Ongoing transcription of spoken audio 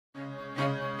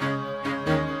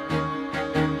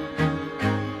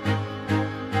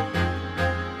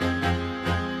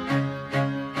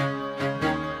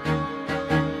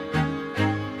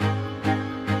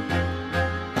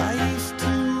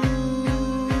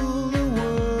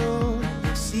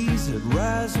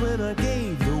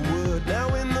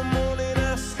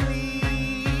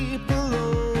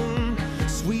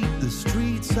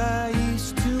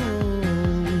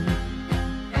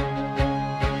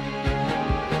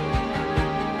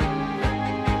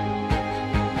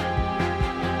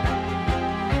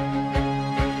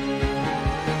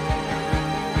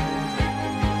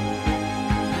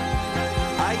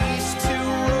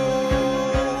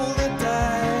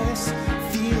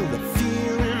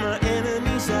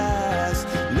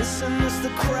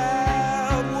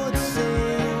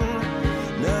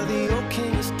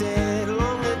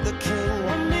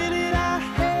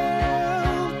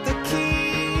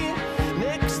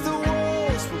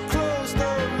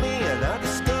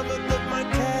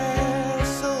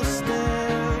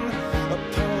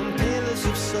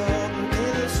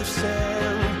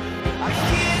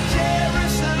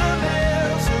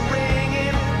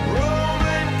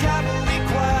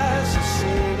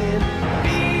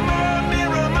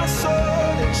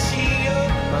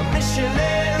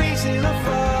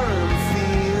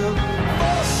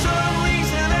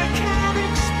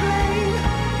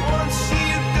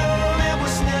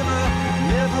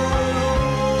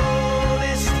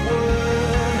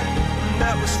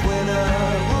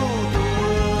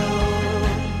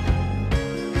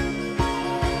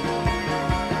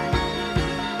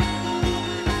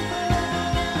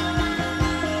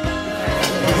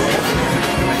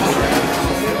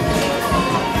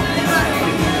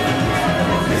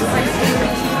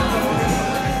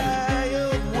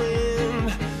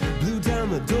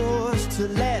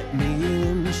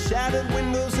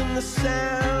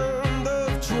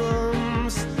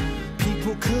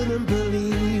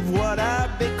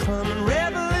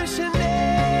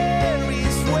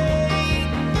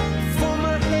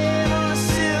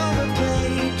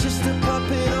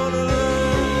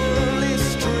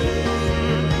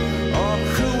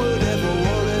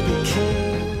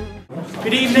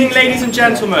Good evening, ladies and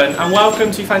gentlemen, and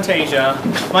welcome to Fantasia.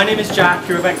 My name is Jack,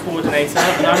 your event coordinator,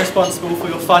 and I'm responsible for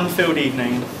your fun-filled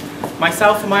evening.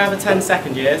 Myself and my other 10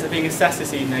 second years are being assessed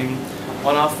this evening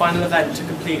on our final event to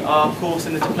complete our course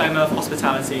in the Diploma of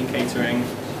Hospitality and Catering.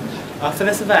 For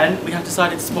this event, we have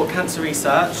decided to support cancer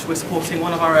research. We're supporting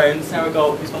one of our own, Sarah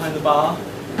Gold, who's behind the bar,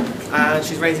 and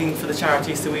she's raising for the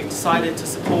charity, so we've decided to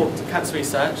support cancer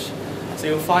research. So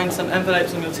you'll find some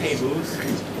envelopes on your tables.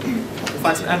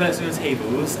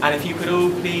 And if you could all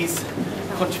please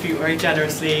contribute very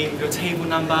generously with your table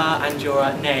number and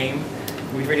your name,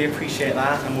 we'd really appreciate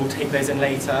that, and we'll take those in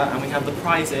later. And we have the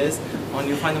prizes,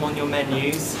 you'll find them on your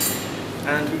menus.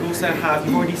 And we also have,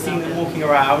 you've already seen them walking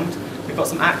around, we've got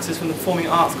some actors from the Performing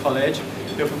Arts College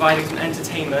who are providing some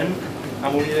entertainment,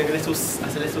 and we'll be doing a little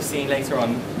scene later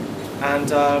on.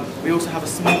 And we also have a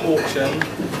small auction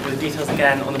with the details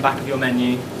again on the back of your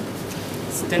menu.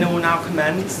 So dinner will now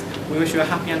commence. We wish you a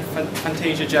happy and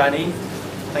Fantasia journey.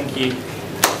 Thank you.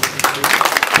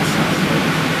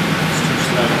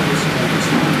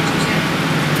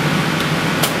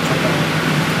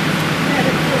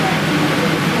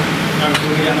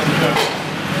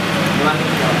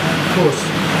 Of course.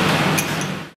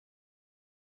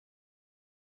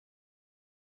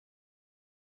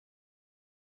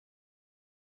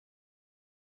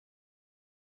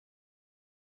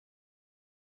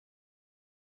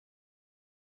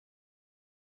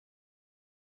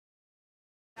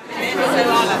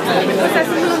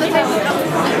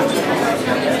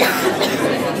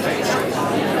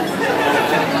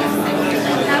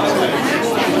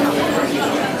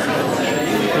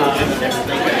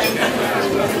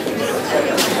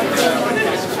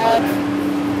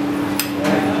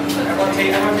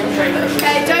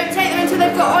 Okay, don't take them until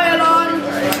they've got oil on.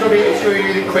 It's going to be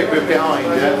really quick with behind,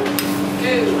 yeah?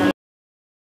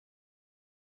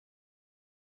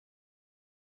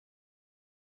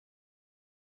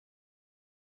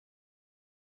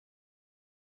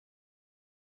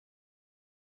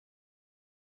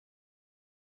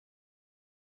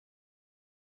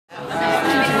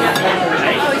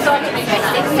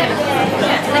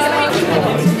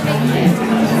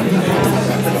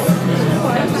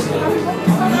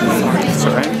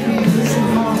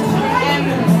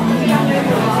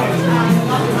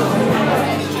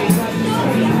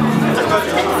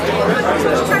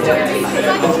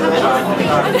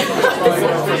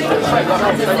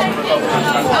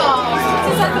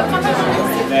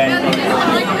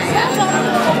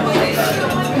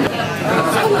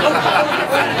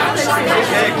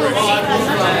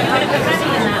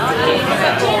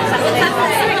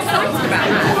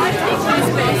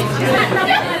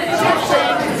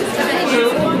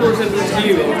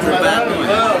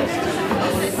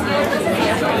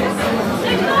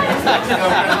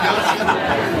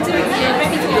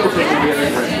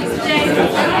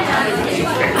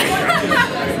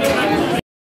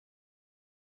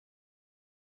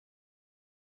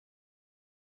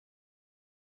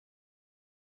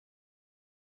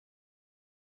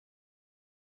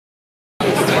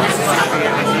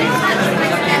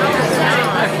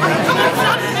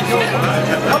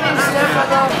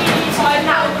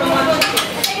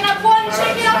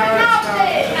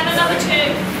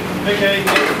 Okay,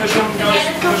 push on, guys,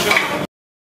 push on.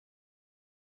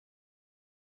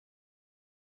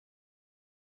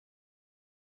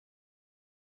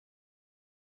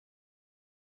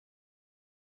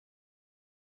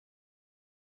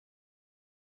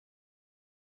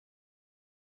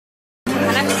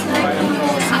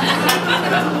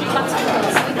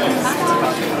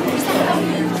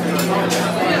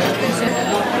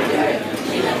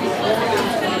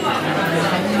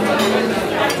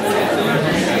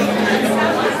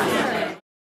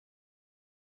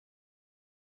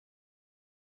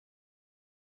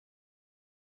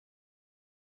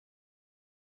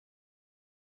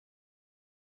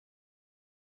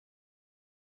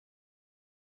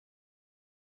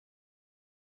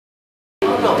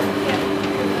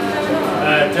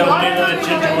 Don't need a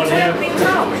ginger one here.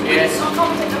 Yes.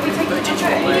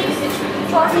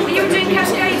 You were doing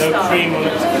Cascade No stuff? cream on it.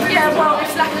 Yeah, well,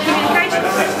 it's lack of communication.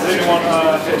 Do you want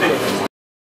 50?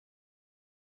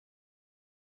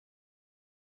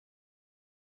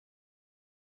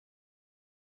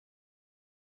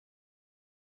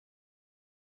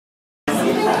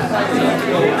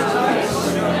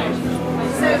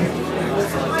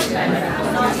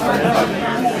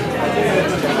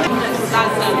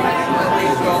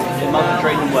 Mother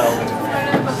training well.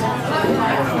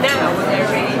 Now,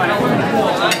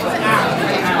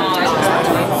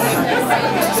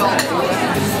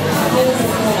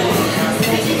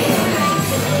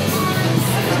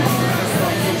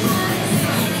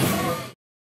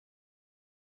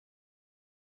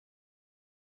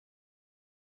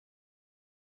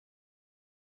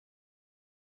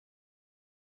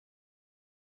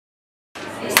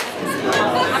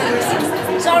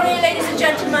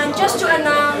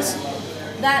 announce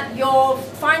that your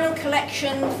final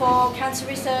collection for cancer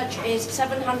research is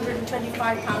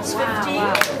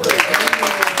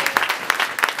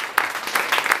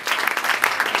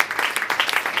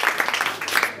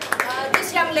 £725.50.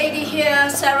 This young lady here,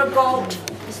 Sarah Galt,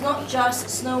 is not just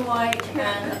Snow White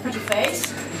and a pretty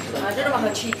face. I don't know about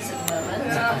her cheeks at the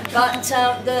moment, but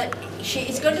she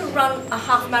is going to run a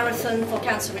half marathon for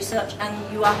cancer research,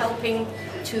 and you are helping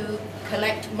to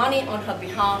collect money on her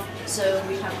behalf, so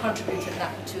we have contributed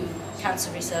that to cancer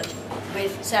research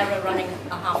with Sarah running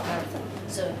a half marathon.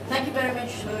 So thank you very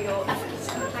much for your efforts.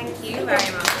 Thank you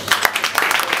very much.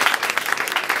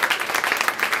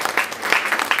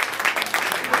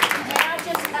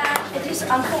 It is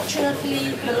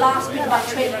unfortunately the last bit about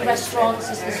trading restaurants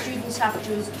is the students have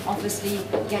to obviously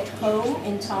get home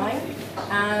in time,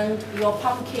 and your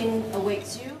pumpkin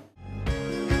awaits you.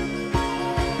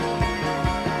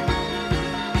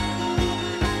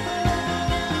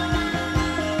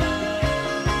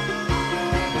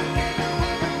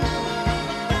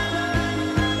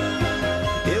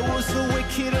 It was the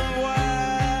wicked and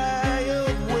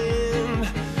wild wind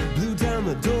blew down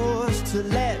the doors to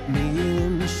let me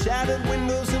in. Shattered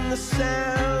windows and the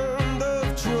sound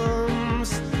of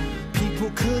drums.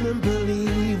 People couldn't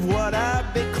believe what I'd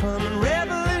become. And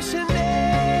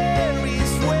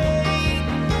revolutionaries wait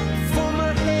for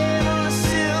my head on a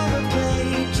silver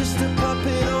plate, just a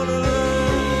puppet on a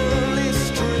lonely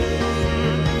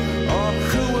string. Oh,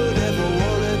 who would ever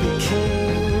wanna be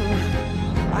king?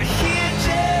 I hear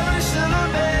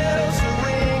Jerusalem bells are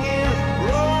ringing,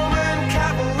 Roman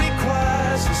cavalry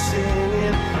choirs are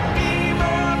singing.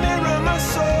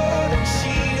 Sword and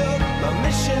shield, my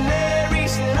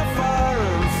missionaries in a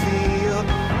foreign field.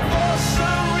 For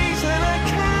some reason I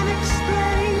can't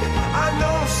explain, I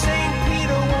know St.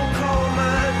 Peter won't call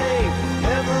my name.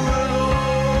 Never an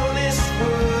honest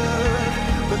word,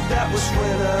 but that was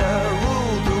when I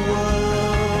ruled the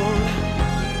world.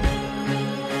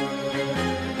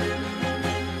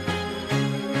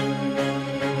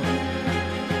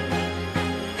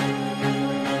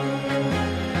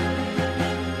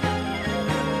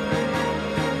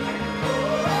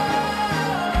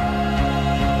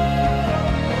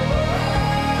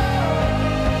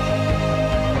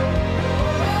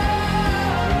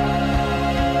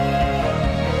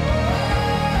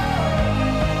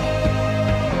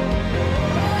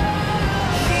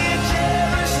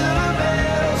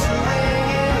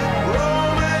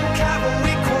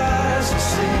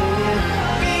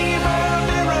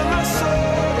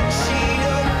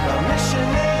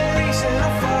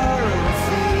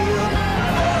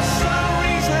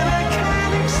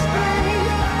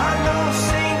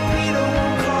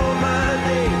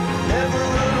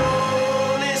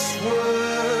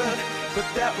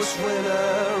 That was when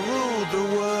I